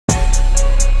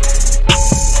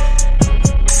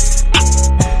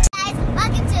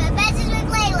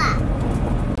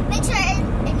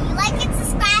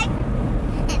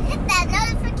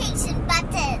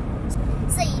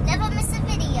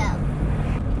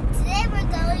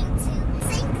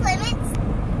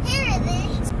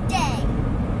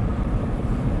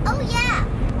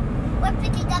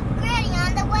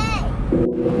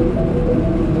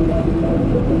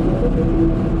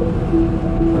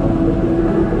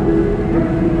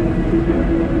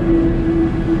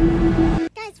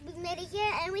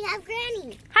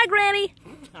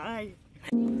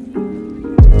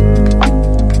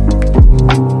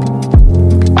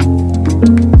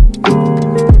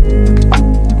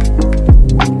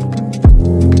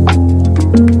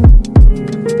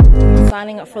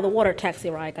for the water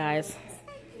taxi ride, guys.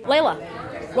 Layla,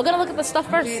 we're gonna look at the stuff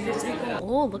first.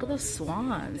 Oh, look at those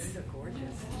swans. These are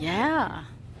gorgeous. Yeah.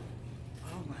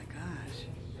 Oh my gosh.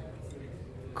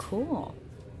 Cool.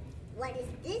 What is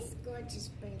this gorgeous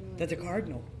bird? That's a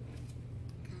cardinal.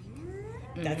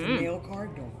 Kinda. That's a male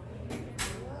cardinal.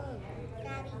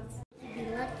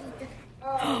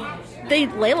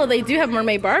 Layla, they do have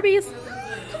mermaid Barbies.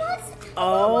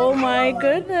 Oh my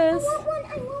goodness. I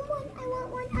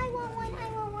want one.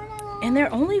 And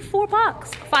they're only $4,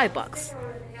 $5.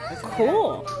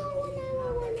 Cool.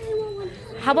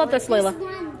 How about this, Layla?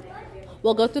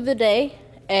 We'll go through the day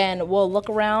and we'll look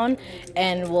around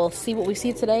and we'll see what we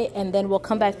see today, and then we'll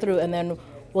come back through and then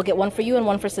we'll get one for you and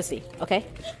one for Sissy, okay?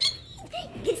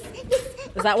 Yes.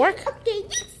 Does that work? Okay,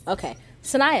 yes. Okay.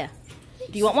 Sanaya,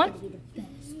 do you want one?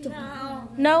 No.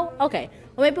 No? Okay.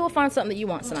 Well, maybe we'll find something that you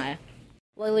want, Sanaya.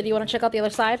 Layla, do you want to check out the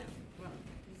other side?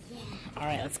 Yeah. All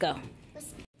right, let's go.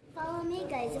 Follow me,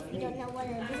 guys, if you don't know what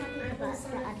I'm talking about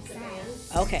the other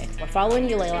side. Okay, we're following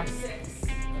you, Layla. This is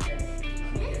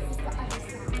the other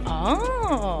side.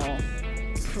 Oh,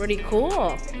 pretty cool.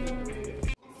 I saw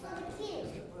a kid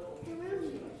through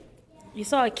here. You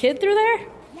saw a kid through there?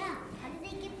 Yeah. How did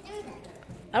they get through that?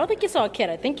 I don't think you saw a kid.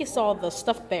 I think you saw the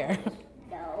stuffed bear.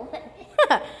 No.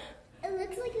 It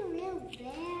looks like a real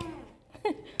bear.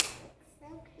 So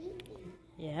creepy.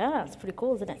 Yeah, it's pretty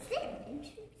cool, isn't it? Is there an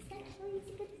entrance actually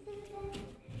to get through that?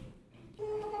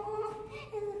 Oh,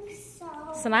 it looks so.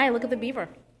 Sanaya, look at the beaver.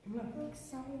 It looks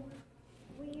so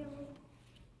real.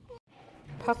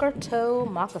 Pucker toe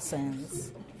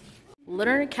moccasins.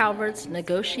 Leonard Calvert's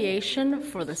negotiation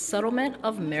for the settlement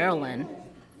of Maryland.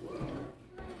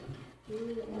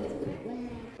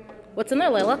 What's in there,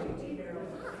 Layla?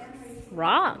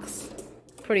 Rocks.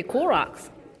 Pretty cool rocks.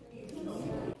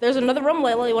 There's another room,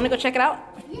 Layla. You want to go check it out?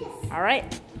 Yes. All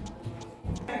right.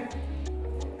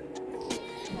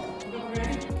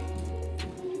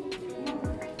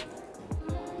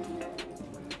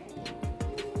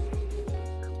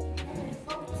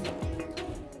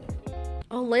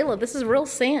 Oh, Layla, this is real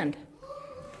sand.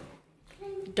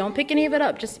 Don't pick any of it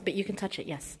up, but you can touch it,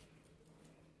 yes.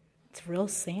 It's real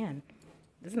sand.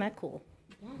 Isn't that cool?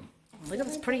 Yeah. Look at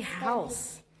this pretty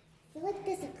house. I feel like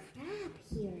there's a crab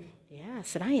here. Yeah,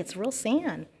 Sanaya, it's real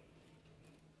sand.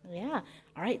 Yeah.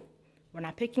 All right. We're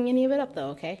not picking any of it up,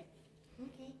 though, okay?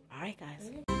 Okay. All right, guys.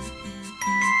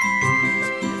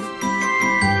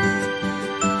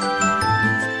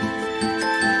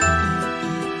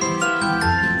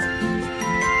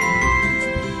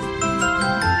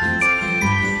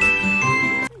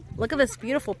 Look at this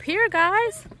beautiful pier,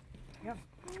 guys. Yeah.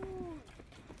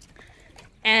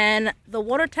 And the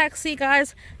water taxi,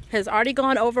 guys, has already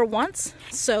gone over once,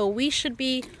 so we should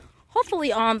be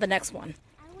hopefully on the next one.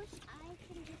 I wish I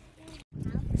could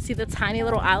just See the tiny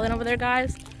little island over there,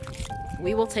 guys?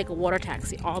 We will take a water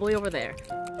taxi all the way over there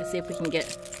and see if we can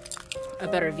get a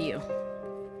better view.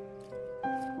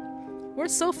 We're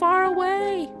so far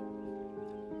away.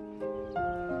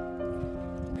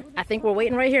 I think we're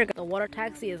waiting right here. The water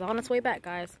taxi is on its way back,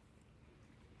 guys.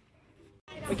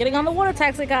 We're getting on the water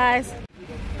taxi, guys.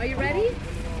 Are you ready?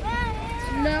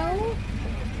 No?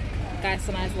 Guys,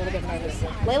 Sanaya's a little bit nervous.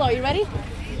 Layla, are you ready?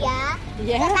 Yeah.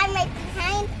 Yeah? Because I'm right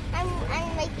behind. I'm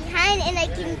right behind, and I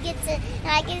can get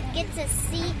to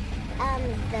see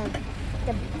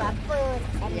the bubbles,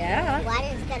 and Yeah. the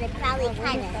water's gonna probably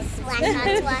kind of splash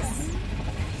onto us.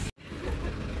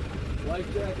 Life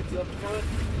jackets up front,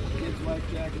 kids' life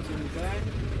jackets in the back.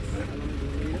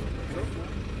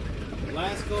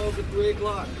 Last call's at 3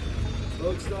 o'clock.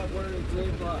 Folks stop wearing at 3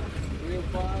 o'clock.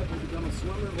 3:05, we become a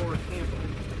swimmer or a camper.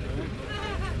 All right?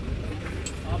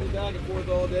 I'll be back at 4th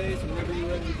all day, so whenever you're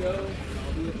ready to go,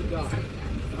 I'll be at the dock.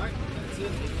 All right, that's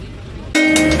it.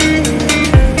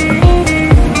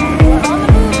 We're on the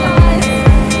move, guys.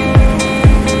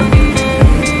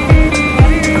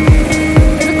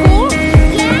 Is it cool?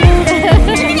 Yeah.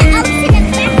 Look at the ocean and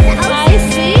back to the ocean. I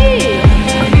see.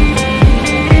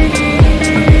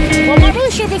 Well, I'm not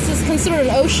really sure if this is considered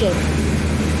an ocean.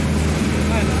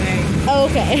 Oh,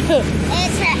 okay. It's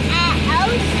an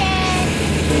ocean.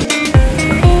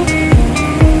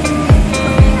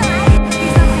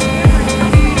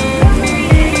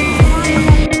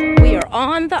 We are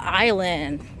on the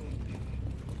island.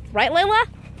 Right, Layla?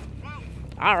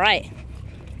 All right.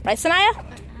 Right, Sanaya?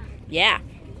 Yeah.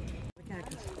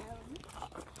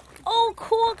 Oh,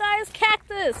 cool, guys.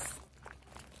 Cactus.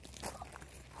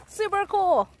 Super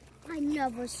cool. I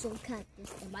never saw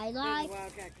cactus in my life.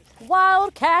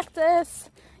 Wild cactus.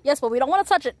 Yes, but we don't want to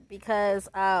touch it because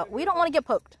we don't want to get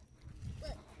poked.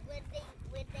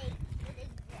 Would they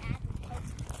grab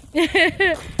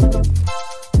and poke?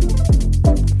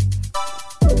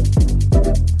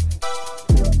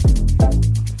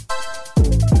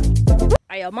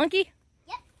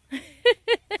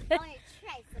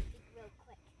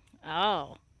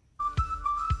 Oh.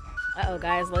 Uh-oh,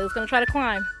 guys. Layla's gonna try to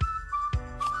climb.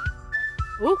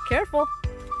 Ooh, careful.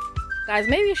 Guys,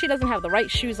 maybe she doesn't have the right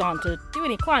shoes on to do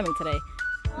any climbing today.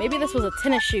 Maybe this was a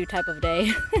tennis shoe type of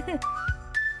day.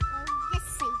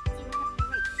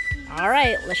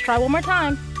 Alright, let's try one more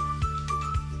time.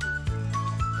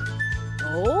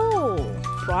 Oh,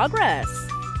 progress.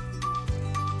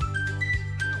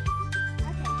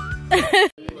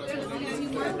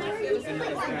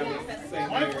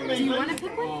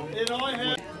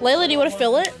 Layla, do you want to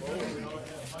fill it?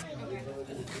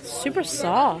 Super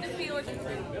soft.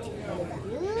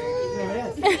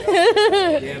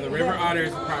 Yeah, the river otter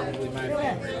is probably my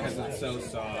favorite because it's so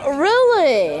soft.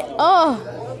 Really? Oh.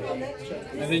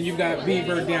 And then you've got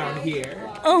beaver down here.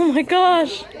 Oh my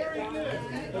gosh.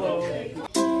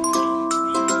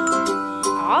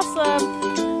 Awesome.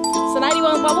 So now do you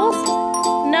want bubbles?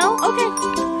 No? Okay.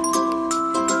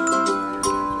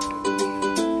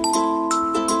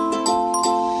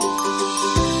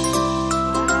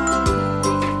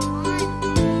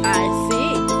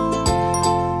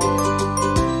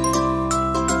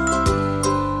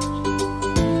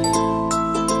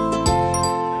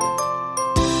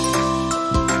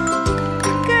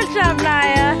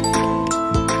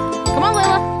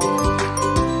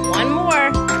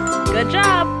 Good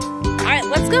job. All right,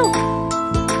 let's go.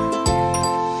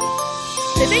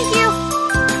 Say thank you.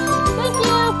 Thank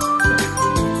you.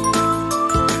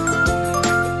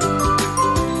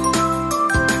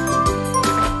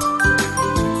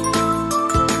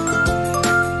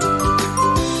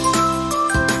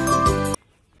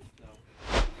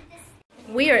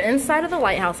 We are inside of the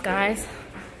lighthouse, guys.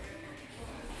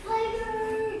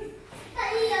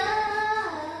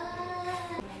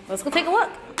 Let's go take a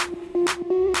look.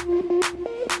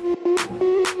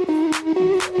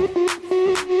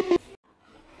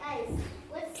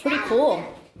 Pretty cool.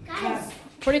 Guys.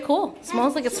 Pretty cool.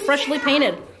 Smells like it's freshly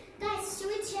painted. Guys, should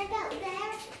we check out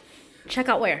there? Check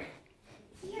out where?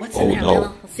 What's in there,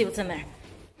 Lila? Let's see what's in there.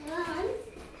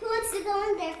 Who wants to go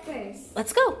in there first?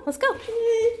 Let's go. Let's go.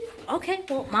 Okay,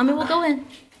 well, Mommy will go in.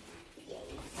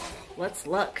 Let's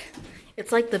look.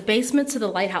 It's like the basement to the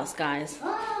lighthouse, guys.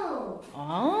 Oh.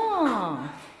 Oh.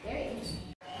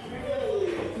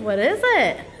 What is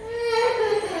it?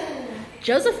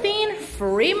 Josephine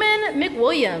Freeman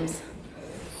McWilliams.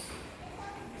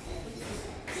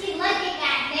 She look at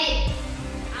that baby.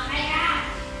 Oh my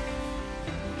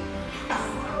gosh.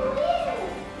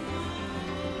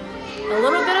 A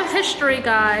little bit of history,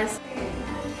 guys. I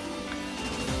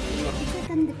feel like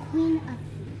I'm the queen of...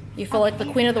 You feel like the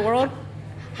queen of the world?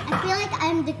 I feel like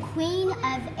I'm the queen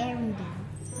of Arendelle.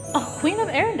 Oh, Queen of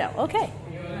Arendelle. Okay.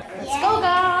 Let's go,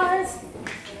 guys.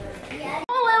 Yeah.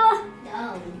 Come on, Lila.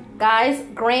 No. Guys,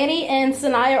 Granny and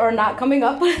Sanaya are not coming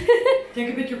up. Take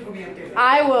a picture for me up there.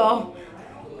 I will.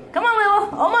 Come on,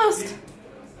 Lila. Almost.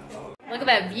 Look at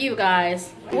that view,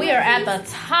 guys. We are at the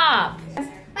top.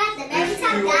 We're at the very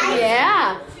top, guys.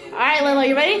 Yeah. All right, Lila,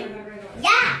 you ready?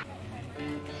 Yeah.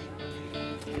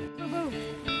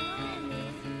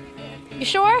 You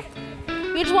sure?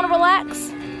 You just want to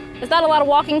relax? Is that a lot of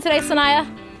walking today, Sanaya?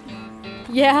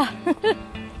 Yeah.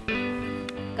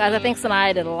 Guys, I think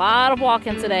Sanaya did a lot of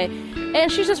walking today.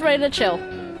 And she's just ready to chill.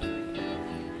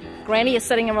 Granny is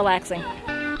sitting and relaxing.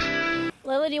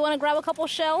 Lily, do you want to grab a couple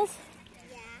shells?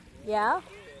 Yeah. Yeah?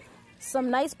 Some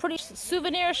nice, pretty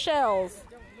souvenir shells.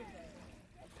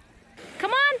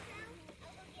 Come on.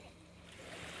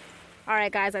 All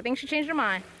right, guys, I think she changed her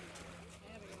mind.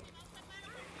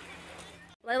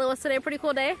 Layla, was today a pretty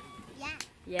cool day? Yeah.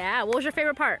 Yeah, what was your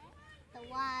favorite part? The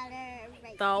water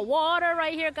right The water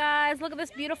right here, guys. Look at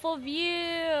this beautiful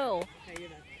view.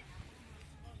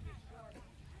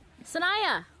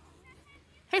 Sanaya.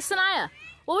 Hey, Sanaya,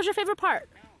 what was your favorite part?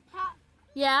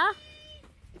 Yeah?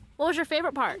 What was your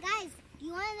favorite part? Guys,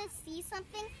 you want to see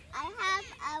something? I have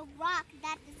a rock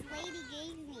that this lady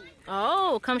gave me.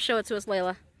 Oh, come show it to us,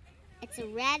 Layla. It's a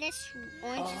reddish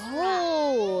orange rock.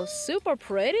 Oh, super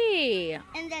pretty.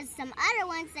 And there's some other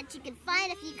ones that you can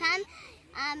find if you come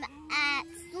at,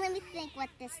 let me think what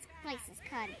this place is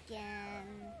called again.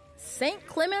 St.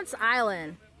 Clements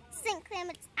Island. St.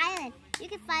 Clements Island. You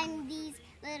can find these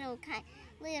little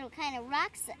kind of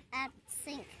rocks at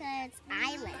St. Clements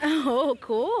Island. Oh,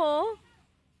 cool.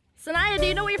 Sanaya, do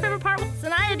you know what your favorite part was?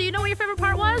 Sanaya, do you know what your favorite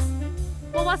part was?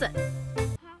 What was it?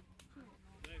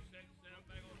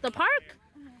 The park?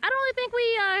 I don't really think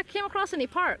we came across any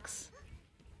parks.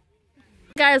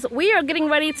 Guys, we are getting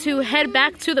ready to head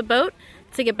back to the boat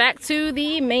to get back to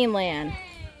the mainland.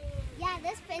 Yeah,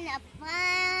 this has been a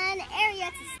fun area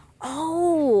to...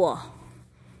 Oh,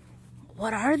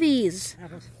 what are these?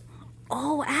 Apples.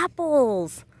 Oh,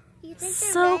 apples. You think they're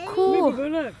So ready? cool. Go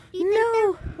look.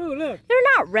 No, Oh, look. they're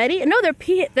not ready. No,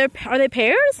 they're are they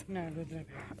pears? No, they're pears.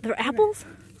 They're apples?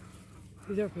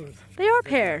 These are pears. They are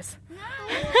pears.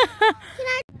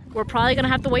 We're probably gonna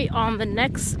have to wait on the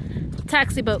next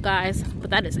taxi boat, guys, but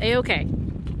that is a-okay.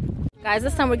 Guys,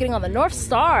 this time we're getting on the North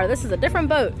Star. This is a different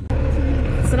boat.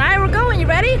 So now we're going, you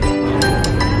ready?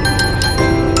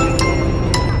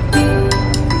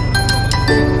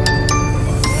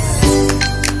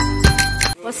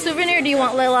 What souvenir do you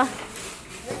want, Layla?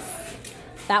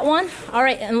 That one? All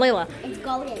right, and Layla, It's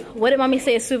golden. what did mommy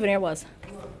say a souvenir was?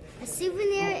 A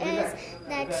souvenir is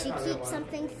that she keeps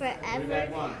something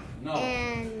forever,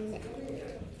 and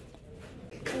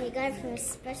you got it from a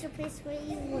special place where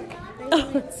you went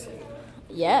to.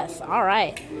 Yes, all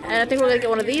right. And I think we're gonna get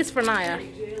one of these for Naya.